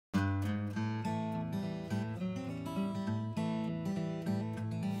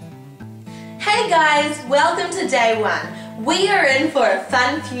Hey guys, welcome to day one. We are in for a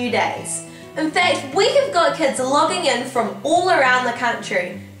fun few days. In fact, we have got kids logging in from all around the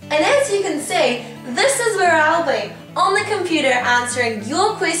country. And as you can see, this is where I'll be, on the computer answering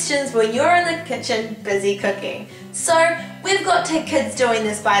your questions when you're in the kitchen busy cooking. So, we've got kids doing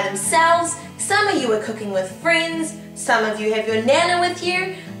this by themselves, some of you are cooking with friends, some of you have your nana with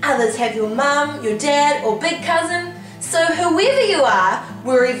you, others have your mum, your dad or big cousin. So whoever you are,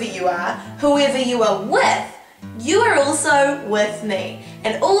 wherever you are, whoever you are with, you are also with me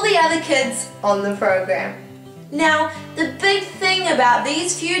and all the other kids on the program. Now, the big thing about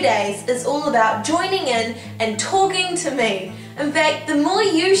these few days is all about joining in and talking to me. In fact, the more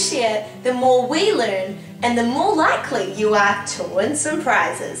you share, the more we learn and the more likely you are to win some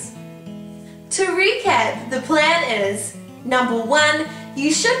prizes. To recap, the plan is, number 1, you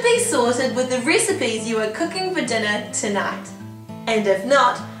should be sorted with the recipes you are cooking for dinner tonight. And if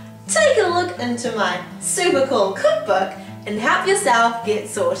not, take a look into my super cool cookbook and help yourself get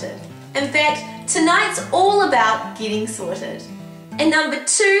sorted. In fact, tonight's all about getting sorted. And number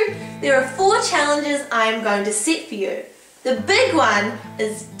 2, there are 4 challenges I am going to set for you. The big one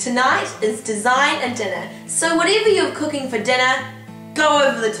is tonight is design a dinner. So whatever you're cooking for dinner, go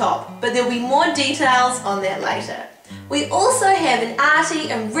over the top, but there'll be more details on that later. We also have an arty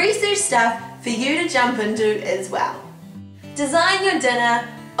and research stuff for you to jump into as well. Design your dinner,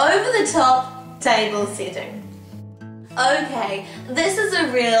 over the top table setting. Okay, this is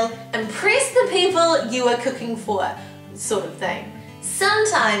a real impress the people you are cooking for sort of thing.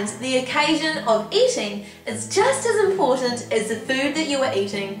 Sometimes the occasion of eating is just as important as the food that you are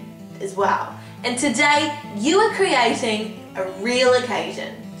eating as well. And today you are creating a real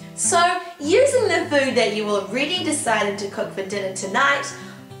occasion. So, using the food that you already decided to cook for dinner tonight,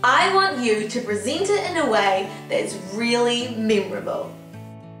 I want you to present it in a way that's really memorable.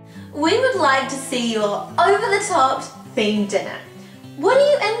 We would like to see your over-the-top themed dinner. What are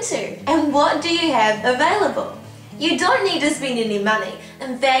you into and what do you have available? You don't need to spend any money.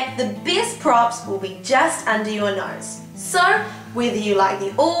 In fact, the best props will be just under your nose. So, whether you like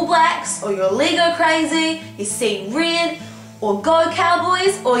the All Blacks or you're Lego crazy, you see red, or go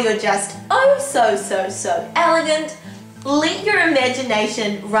Cowboys, or you're just oh so elegant, let your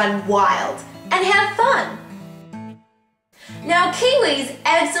imagination run wild and have fun. Now, Kiwis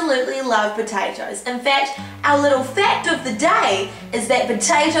absolutely love potatoes. In fact, our little fact of the day is that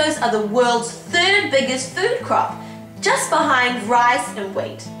potatoes are the world's 3rd biggest food crop, just behind rice and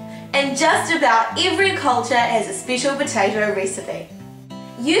wheat. And just about every culture has a special potato recipe.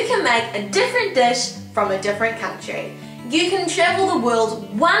 You can make a different dish from a different country. You can travel the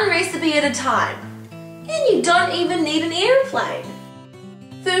world one recipe at a time. And you don't even need an airplane.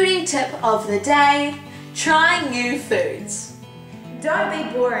 Foodie tip of the day, try new foods. Don't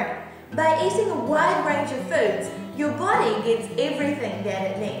be boring. By eating a wide range of foods, your body gets everything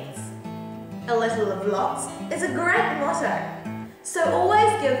that it needs. A little of lots is a great motto. So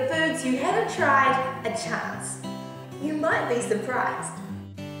always give foods you haven't tried a chance. You might be surprised.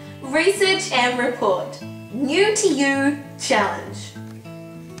 Research and report. New to you challenge.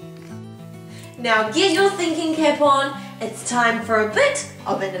 Now get your thinking cap on, it's time for a bit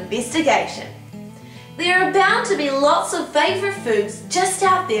of an investigation. There are bound to be lots of favourite foods just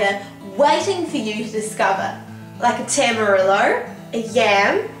out there waiting for you to discover, like a tamarillo, a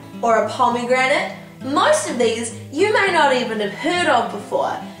yam, or a pomegranate. Most of these you may not even have heard of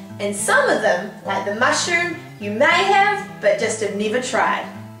before, and some of them, like the mushroom, you may have but just have never tried.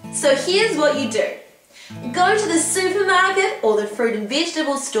 So here's what you do. Go to the supermarket or the fruit and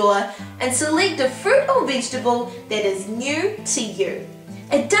vegetable store and select a fruit or vegetable that is new to you.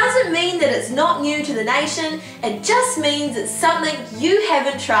 It doesn't mean that it's not new to the nation, it just means it's something you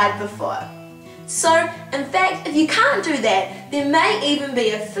haven't tried before. So, in fact, if you can't do that, there may even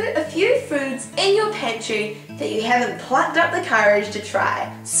be a few foods in your pantry that you haven't plucked up the courage to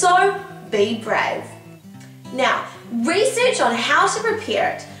try. So, be brave. Now, research on how to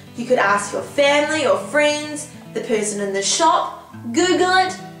prepare it. You could ask your family or friends, the person in the shop, Google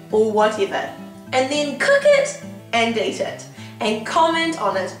it, or whatever. And then cook it and eat it. And comment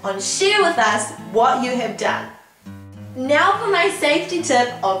on it, share with us what you have done. Now for my safety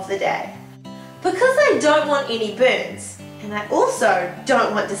tip of the day. Because I don't want any burns, and I also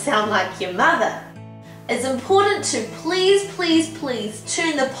don't want to sound like your mother, it's important to please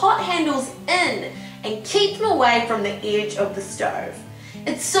turn the pot handles in and keep them away from the edge of the stove.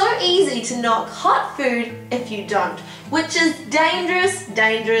 It's so easy to knock hot food if you don't, which is dangerous.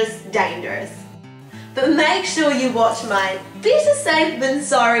 But make sure you watch my Better Safe Than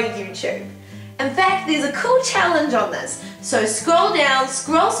Sorry YouTube. In fact, there's a cool challenge on this. So scroll down,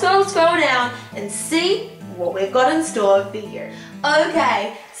 scroll down and see what we've got in store for you.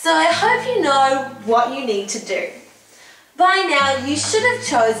 Okay, so I hope you know what you need to do. By now, you should have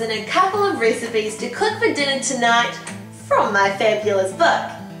chosen a couple of recipes to cook for dinner tonight from my fabulous book.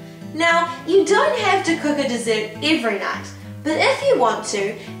 Now, you don't have to cook a dessert every night, but if you want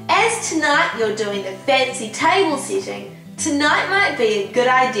to, as tonight you're doing the fancy table setting, tonight might be a good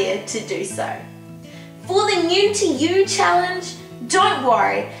idea to do so. For the New to You challenge, don't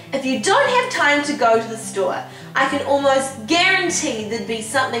worry, if you don't have time to go to the store, I can almost guarantee there'd be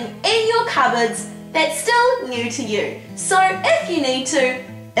something in your cupboards that's still new to you. So if you need to,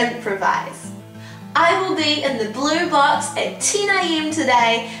 improvise. I will be in the blue box at 10 AM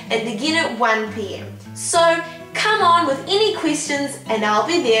today and again at 1 PM. So come on with any questions and I'll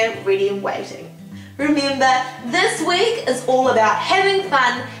be there ready and waiting. Remember, this week is all about having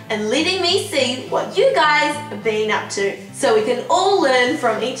fun and letting me see what you guys have been up to so we can all learn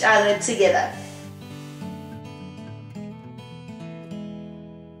from each other together.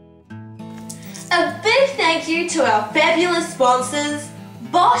 A big thank you to our fabulous sponsors,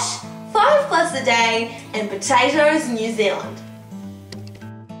 Bosch, 5 Plus a Day and Potatoes New Zealand.